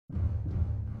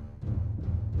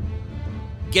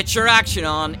Get your action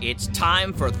on. It's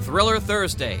time for Thriller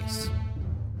Thursdays.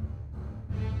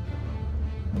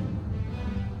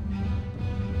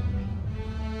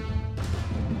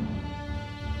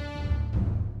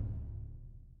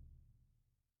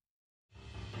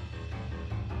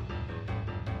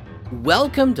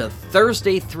 Welcome to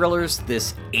Thursday Thrillers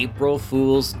this April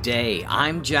Fool's Day.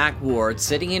 I'm Jack Ward,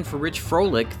 sitting in for Rich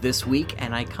Froelich this week,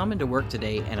 and I come into work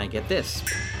today and I get this,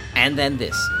 and then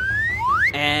this,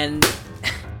 and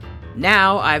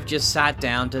now I've just sat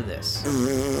down to this.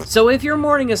 So if your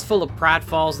morning is full of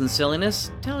pratfalls and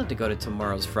silliness, tell it to go to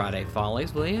tomorrow's Friday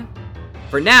Follies, will you?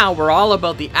 For now, we're all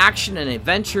about the action and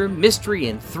adventure, mystery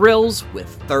and thrills with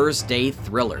Thursday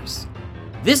Thrillers.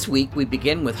 This week, we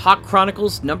begin with Hawk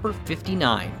Chronicles number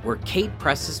 59, where Kate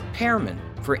presses Pearman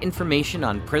for information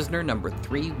on prisoner number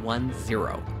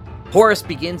 310. Horace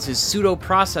begins his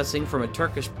pseudo-processing from a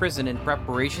Turkish prison in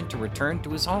preparation to return to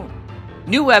his home.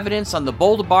 New evidence on the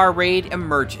Boldabar raid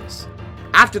emerges.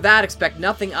 After that, expect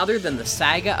nothing other than the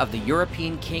saga of the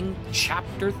European King,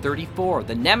 Chapter 34.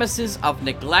 The nemesis of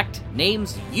neglect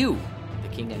names you. The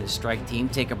king and his strike team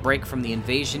take a break from the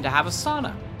invasion to have a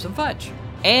sauna, some fudge,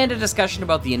 and a discussion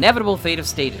about the inevitable fate of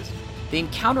status. They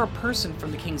encounter a person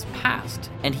from the king's past,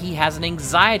 and he has an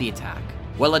anxiety attack.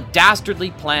 Well, a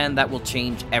dastardly plan that will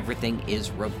change everything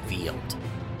is revealed.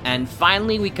 And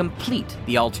finally, we complete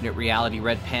the alternate reality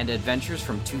Red Panda adventures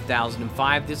from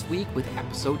 2005 this week with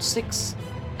episode 6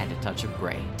 and a touch of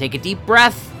gray. Take a deep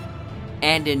breath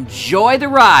and enjoy the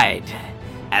ride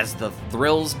as the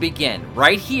thrills begin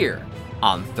right here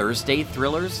on Thursday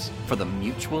Thrillers for the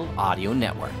Mutual Audio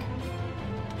Network.